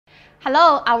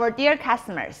Hello, our dear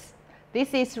customers.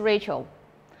 This is Rachel.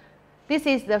 This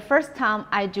is the first time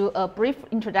I do a brief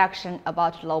introduction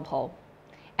about LOPO,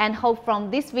 and hope from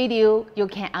this video you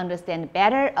can understand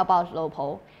better about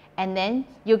LOPO, and then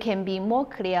you can be more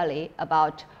clearly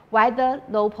about whether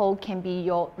LOPO can be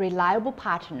your reliable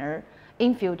partner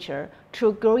in future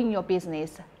to growing your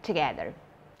business together.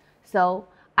 So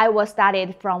I will start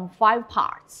from 5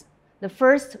 parts. The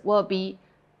first will be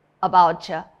about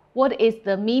what is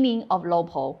the meaning of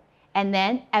LOPO, and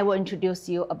then I will introduce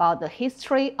you about the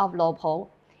history of LOPO,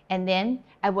 and then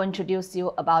I will introduce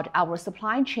you about our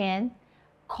supply chain,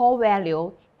 core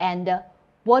value, and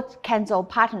what kinds of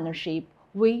partnership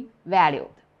we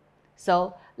valued.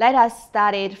 So let us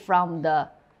start it from the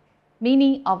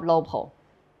meaning of LOPO.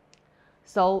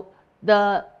 So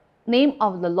the name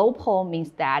of the LOPO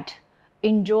means that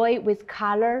enjoy with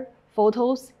color,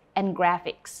 photos, and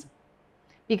graphics.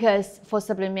 Because for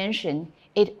sublimation,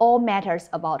 it all matters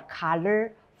about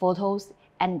color, photos,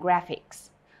 and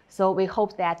graphics. So we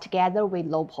hope that together with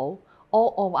LOPO,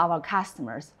 all of our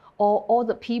customers, or all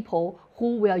the people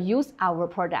who will use our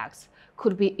products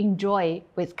could be enjoyed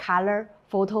with color,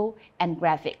 photo, and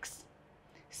graphics.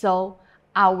 So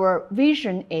our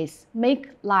vision is make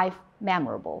life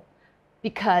memorable,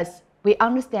 because we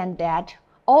understand that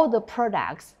all the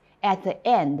products at the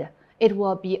end, it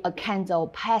will be a kind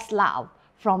of past love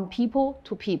from people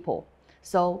to people.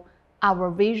 So our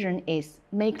vision is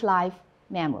make life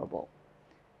memorable.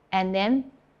 And then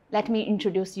let me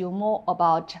introduce you more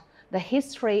about the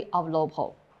history of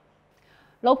LOPO.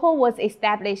 LOPO was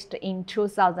established in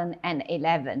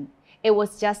 2011. It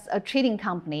was just a trading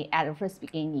company at the first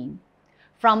beginning.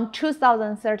 From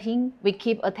 2013, we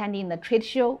keep attending the trade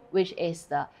show, which is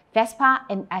the FESPA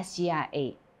and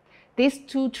SGIA. These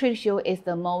 2 trade shows is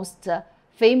the most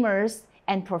famous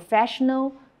and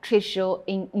professional trade show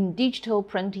in digital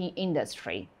printing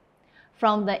industry.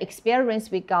 From the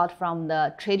experience we got from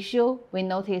the trade show, we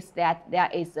noticed that there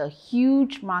is a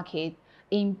huge market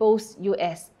in both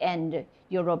US and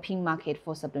European market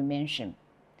for sublimation.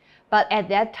 But at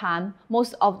that time,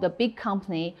 most of the big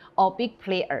company or big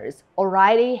players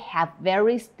already have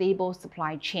very stable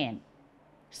supply chain.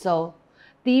 So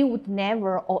they would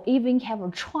never or even have a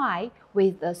try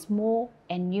with the small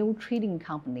and new trading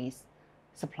companies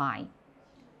supply.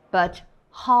 But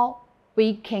how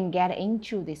we can get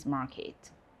into this market?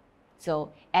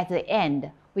 So at the end,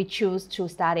 we choose to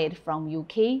start it from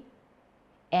UK,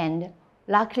 and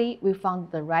luckily we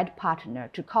found the right partner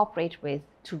to cooperate with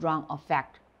to run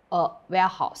a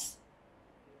warehouse.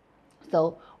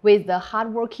 So with the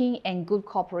hardworking and good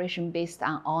cooperation based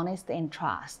on honesty and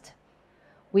trust,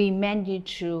 we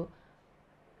managed to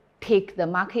take the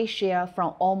market share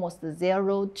from almost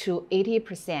 0 to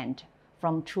 80%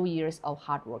 from 2 years of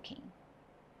hard working.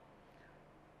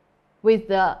 With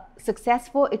the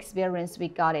successful experience we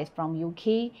got it from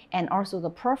UK and also the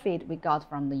profit we got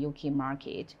from the UK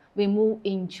market, we moved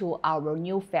into our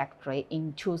new factory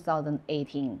in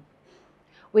 2018.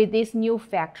 With this new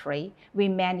factory, we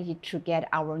managed to get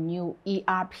our new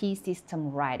ERP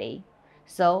system ready.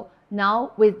 So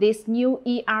now with this new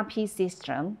ERP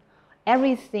system,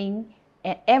 everything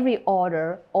and every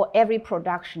order or every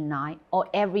production line or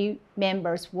every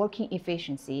member's working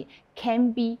efficiency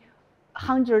can be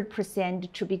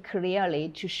 100% to be clearly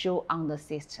to show on the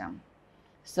system.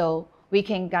 So we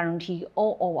can guarantee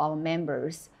all of our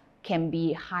members can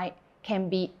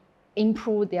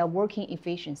improve their working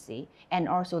efficiency, and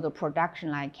also the production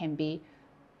line can be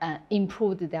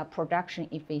improved their production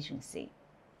efficiency.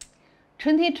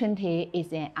 2020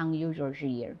 is an unusual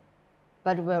year,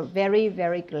 but we're very,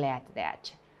 very glad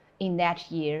that in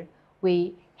that year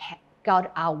we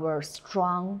got our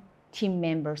strong team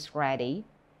members ready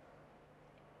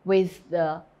with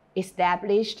the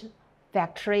established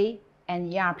factory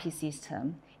and ERP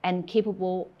system and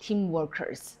capable team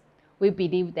workers. We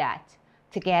believe that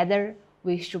together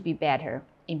we should be better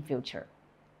in future.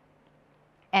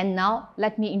 And now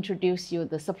let me introduce you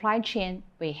the supply chain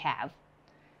we have.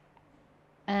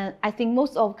 And I think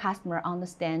most of customers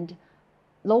understand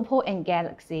LOPO and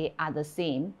Galaxy are the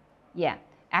same. Yeah,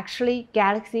 actually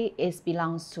Galaxy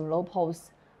belongs to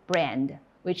LOPO's brand,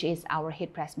 which is our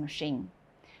heat press machine.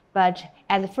 But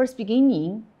at the first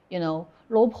beginning,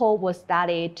 LOPO was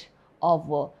started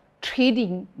of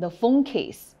trading the phone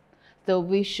case. So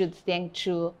we should thank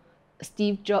to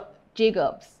Steve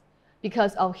Jobs.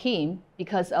 Because of him,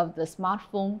 because of the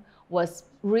smartphone was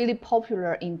really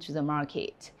popular into the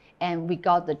market, and we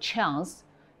got the chance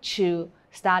to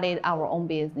started our own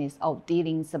business of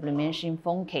dealing sublimation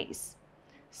phone case.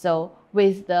 So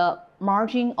with the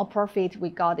margin of profit we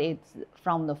got it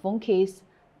from the phone case,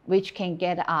 which can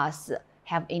get us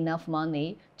have enough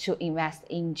money to invest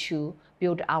into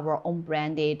build our own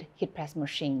branded heat press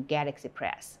machine, Galaxy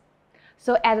Press.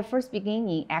 So at the first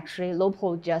beginning, actually,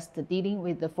 LOPO just dealing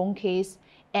with the phone case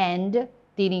and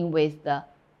dealing with the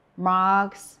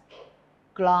marks,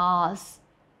 gloss,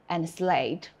 and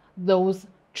slate, those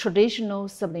traditional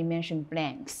sublimation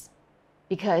blanks.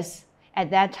 Because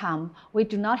at that time, we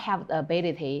do not have the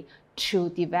ability to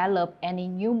develop any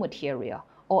new material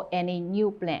or any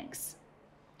new blanks.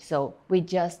 So we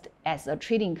just, as a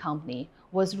trading company,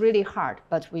 was really hard,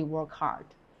 but we work hard.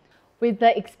 With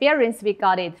the experience we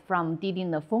got it from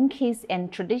dealing the phone case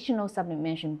and traditional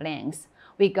sublimation blanks,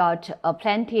 we got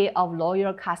plenty of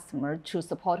loyal customers to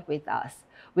support with us,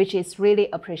 which is really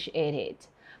appreciated.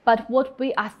 But what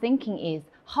we are thinking is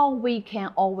how we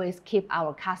can always keep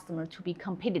our customer to be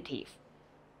competitive.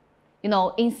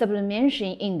 In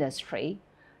sublimation industry,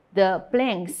 the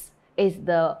blanks is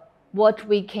what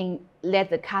we can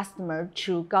let the customer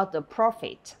to get the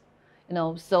profit.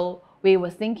 So we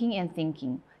were thinking and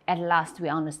thinking. At last, we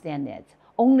understand that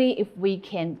only if we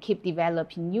can keep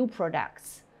developing new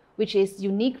products, which is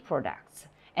unique products,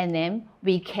 and then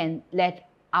we can let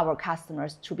our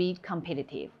customers to be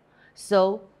competitive.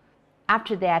 So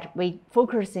after that, we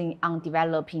focusing on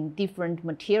developing different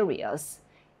materials.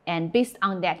 And based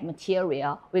on that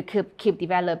material, we could keep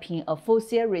developing a full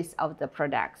series of the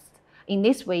products. In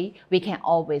this way, we can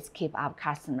always keep our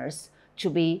customers to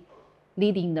be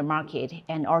leading the market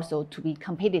and also to be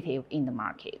competitive in the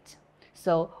market.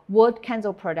 So what kinds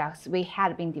of products we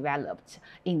had been developed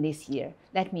in this year?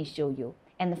 Let me show you.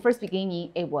 And the first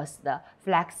beginning, it was the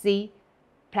Flexi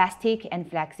plastic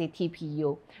and Flexi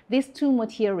TPU. These two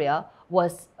materials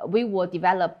we were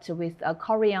developed with a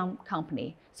Korean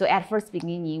company. So at first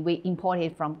beginning, we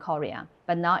imported from Korea,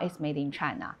 but now it's made in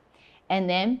China. And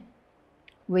then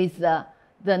with the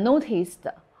notice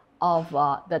of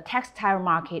the textile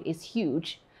market is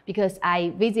huge, because I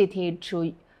visited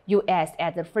to US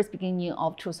at the first beginning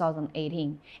of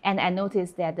 2018, and I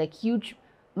noticed that the huge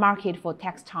market for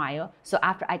textile. So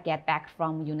after I get back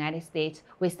from United States,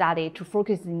 we started to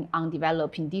focusing on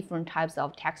developing different types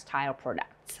of textile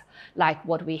products. Like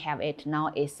what we have it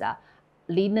now is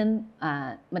linen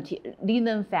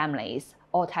families,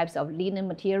 all types of linen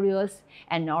materials,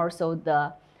 and also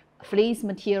the fleece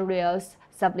materials,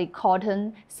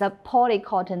 subcotton,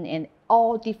 polycotton, and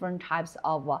all different types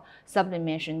of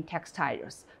sublimation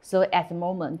textiles. So at the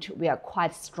moment, we are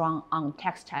quite strong on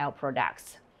textile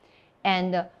products.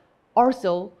 And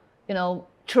also,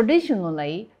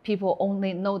 traditionally, people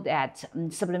only know that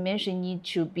sublimation needs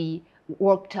to be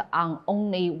worked on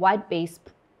only white-based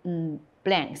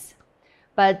blanks.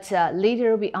 But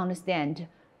later we understand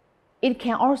it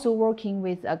can also working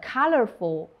with a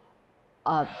colorful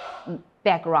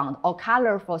background or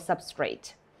colorful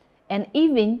substrate. And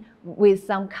even with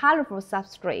some colorful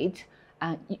substrate,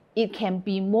 it can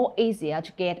be more easier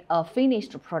to get a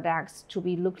finished products to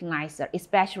be look nicer,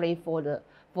 especially for the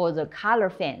color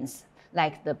fans,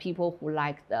 like the people who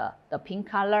like the pink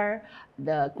color,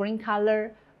 the green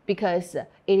color, because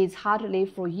it is hardly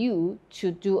for you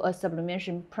to do a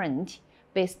sublimation print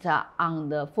based on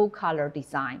the full color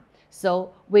design.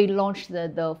 So we launched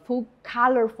the full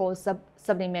colorful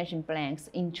sublimation blanks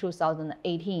in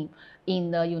 2018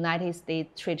 in the United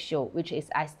States trade show, which is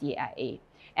SDIA.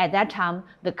 At that time,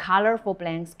 the colorful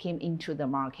blanks came into the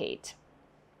market.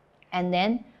 And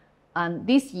then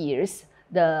these years,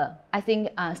 I think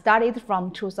started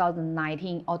from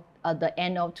 2019 or the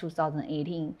end of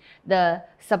 2018, the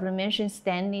sublimation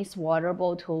stainless water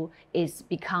bottle is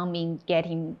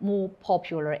getting more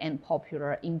popular and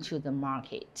popular into the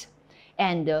market.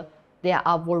 And there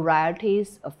are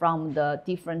varieties from the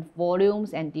different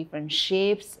volumes and different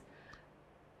shapes.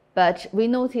 But we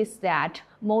noticed that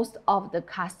most of the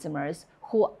customers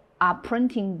who are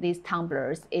printing these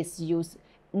tumblers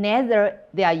neither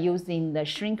they are using the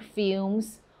shrink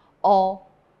films or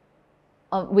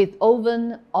with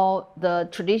oven or the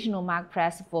traditional mark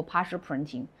press for partial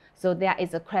printing. So there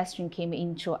is a question came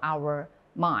into our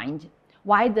mind,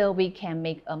 whether we can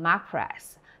make a mark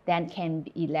press that can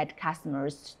let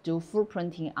customers do full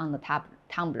printing on the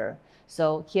tumbler.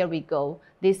 So here we go.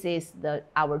 This is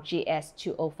our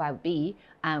GS205B,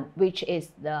 which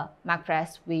is the mark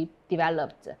press we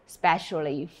developed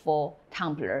specially for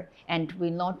tumbler, and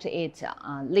we launched it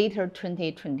later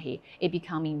 2020. It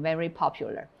becoming very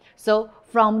popular. So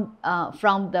from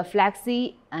the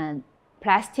Flexi and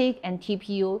plastic and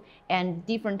TPU and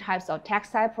different types of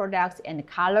textile products and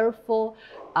colorful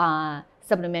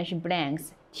sublimation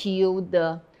blanks to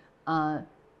the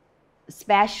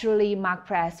specially mark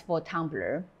press for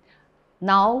tumbler.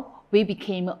 Now we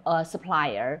became a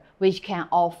supplier which can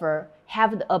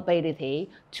have the ability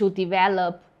to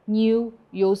develop new,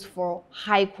 useful,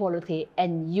 high quality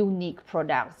and unique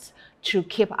products to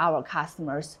keep our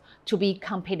customers to be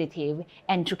competitive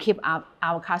and to keep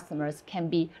our customers can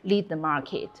lead the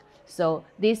market. So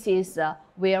this is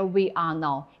where we are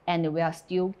now, and we are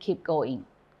still keep going.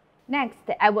 Next,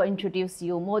 I will introduce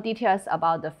you more details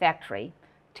about the factory.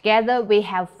 Together, we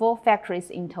have 4 factories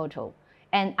in total,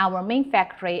 and our main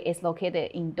factory is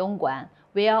located in Dongguan,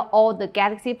 where all the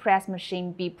Galaxy press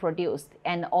machine be produced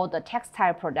and all the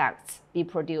textile products be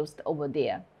produced over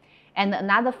there. And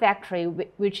another factory,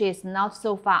 which is not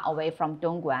so far away from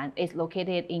Dongguan, is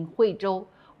located in Huizhou,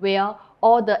 where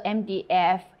all the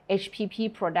MDF,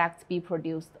 HPP products be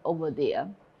produced over there.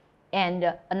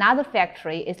 And another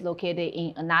factory is located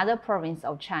in another province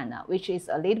of China, which is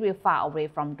a little bit far away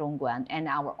from Dongguan and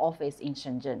our office in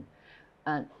Shenzhen,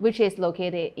 which is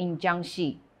located in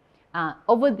Jiangxi.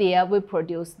 Over there, we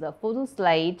produce the photo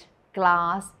slate,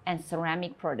 glass, and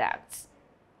ceramic products.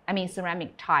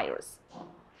 Ceramic tires.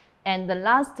 And the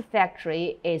last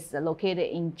factory is located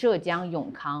in Zhejiang,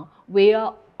 Yongkang,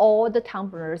 where all the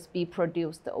tumblers be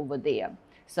produced over there.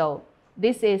 So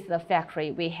this is the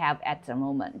factory we have at the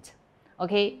moment.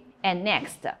 Okay, and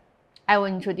next, I will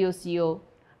introduce you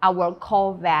our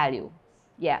core value.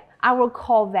 Our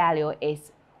core value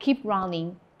is keep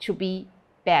running to be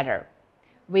better.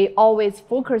 We always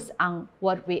focus on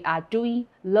what we are doing,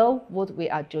 love what we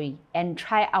are doing, and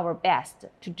try our best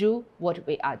to do what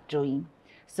we are doing.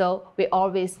 So we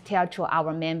always tell to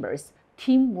our members,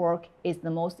 teamwork is the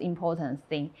most important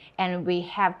thing, and we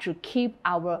have to keep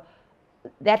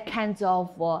that kind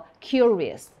of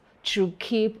curious, to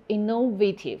keep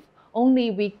innovative.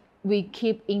 Only we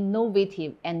keep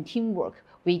innovative and teamwork,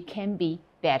 we can be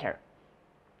better.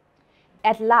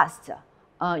 At last,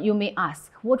 you may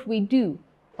ask what we do.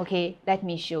 Okay, let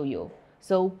me show you.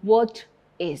 So what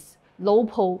is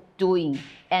LOPO doing,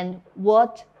 and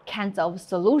what kinds of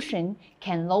solution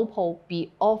can LOPO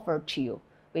be offered to you,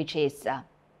 which is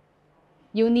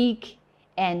unique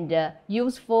and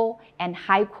useful and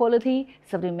high quality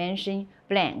sublimation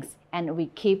blanks, and we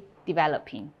keep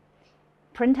developing.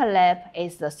 Printer Lab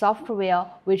is the software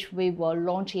which we will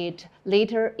launch it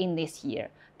later in this year,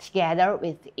 together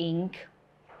with ink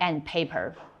and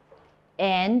paper,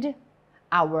 and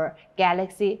our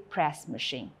Galaxy press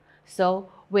machine. So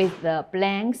with the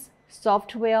blanks,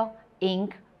 software,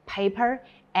 ink, paper,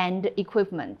 and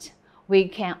equipment, we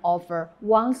can offer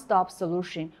one-stop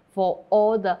solution for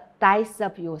all the die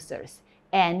sub users,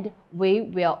 and we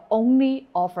will only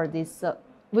offer this.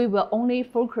 We will only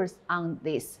focus on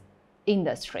this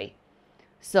industry.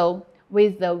 So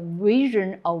with the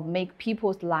vision of make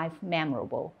people's life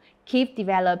memorable, keep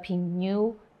developing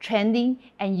new, trending,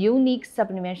 and unique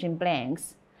sublimation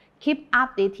blanks, keep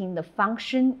updating the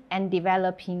function and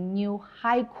developing new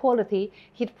high-quality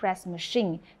heat press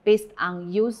machine based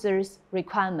on users'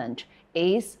 requirement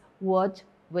is what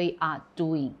we are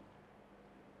doing.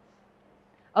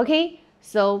 Okay,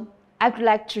 so I'd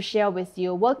like to share with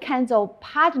you what kinds of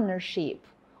partnership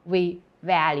we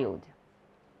valued.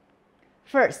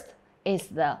 First is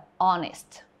the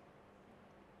honest,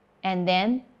 and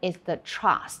then is the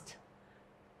trust.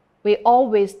 We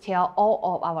always tell all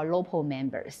of our LOPO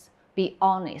members, be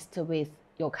honest with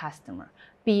your customer.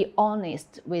 Be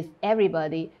honest with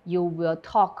everybody you will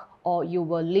talk or you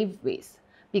will live with,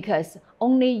 because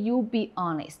only you be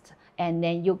honest, and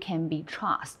then you can be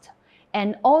trust.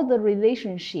 And all the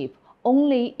relationship,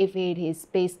 only if it is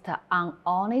based on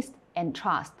honest and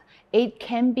trust, it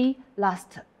can be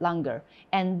last longer.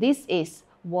 And this is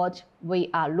what we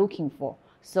are looking for.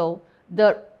 So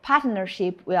the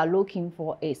partnership we are looking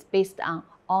for is based on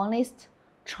honest,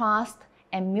 trust,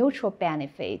 and mutual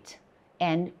benefit.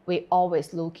 And we're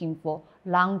always looking for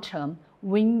long-term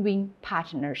win-win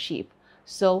partnership.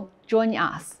 So join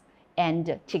us,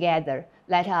 and together,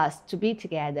 let us to be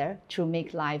together to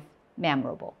make life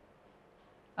memorable.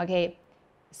 Okay,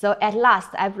 so at last,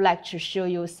 I would like to show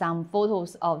you some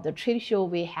photos of the trade show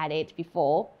we had it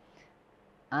before.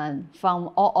 And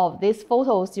from all of these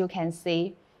photos, you can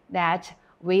see that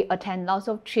we attend lots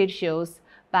of trade shows,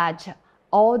 but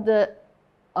all the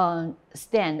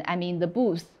the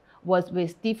booth was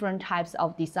with different types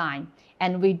of design,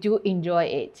 and we do enjoy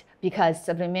it because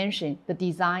sublimation, the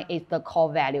design is the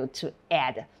core value to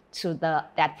add to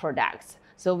that products.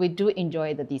 So we do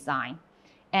enjoy the design.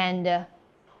 And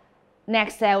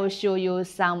next, I will show you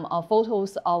some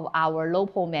photos of our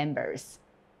LOPO members.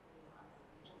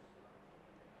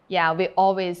 Yeah, we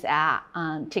always are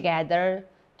together,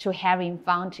 to having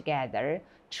fun together,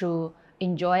 to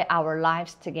enjoy our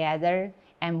lives together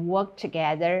and work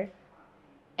together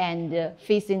and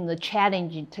facing the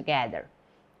challenge together,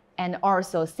 and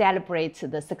also celebrate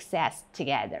the success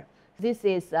together. This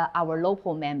is our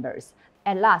LOPO members.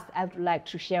 At last, I would like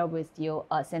to share with you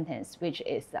a sentence, which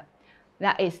is,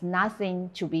 there is nothing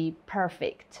to be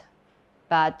perfect,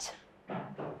 but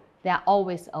there's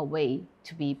always a way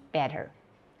to be better.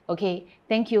 Okay,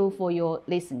 thank you for your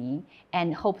listening,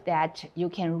 and hope that you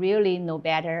can really know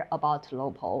better about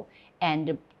LOPO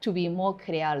and to be more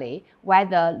clearly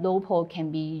whether LOPO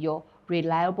can be your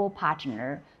reliable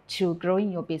partner to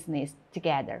growing your business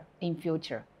together in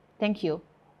future. Thank you.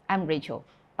 I'm Rachel.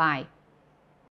 Bye.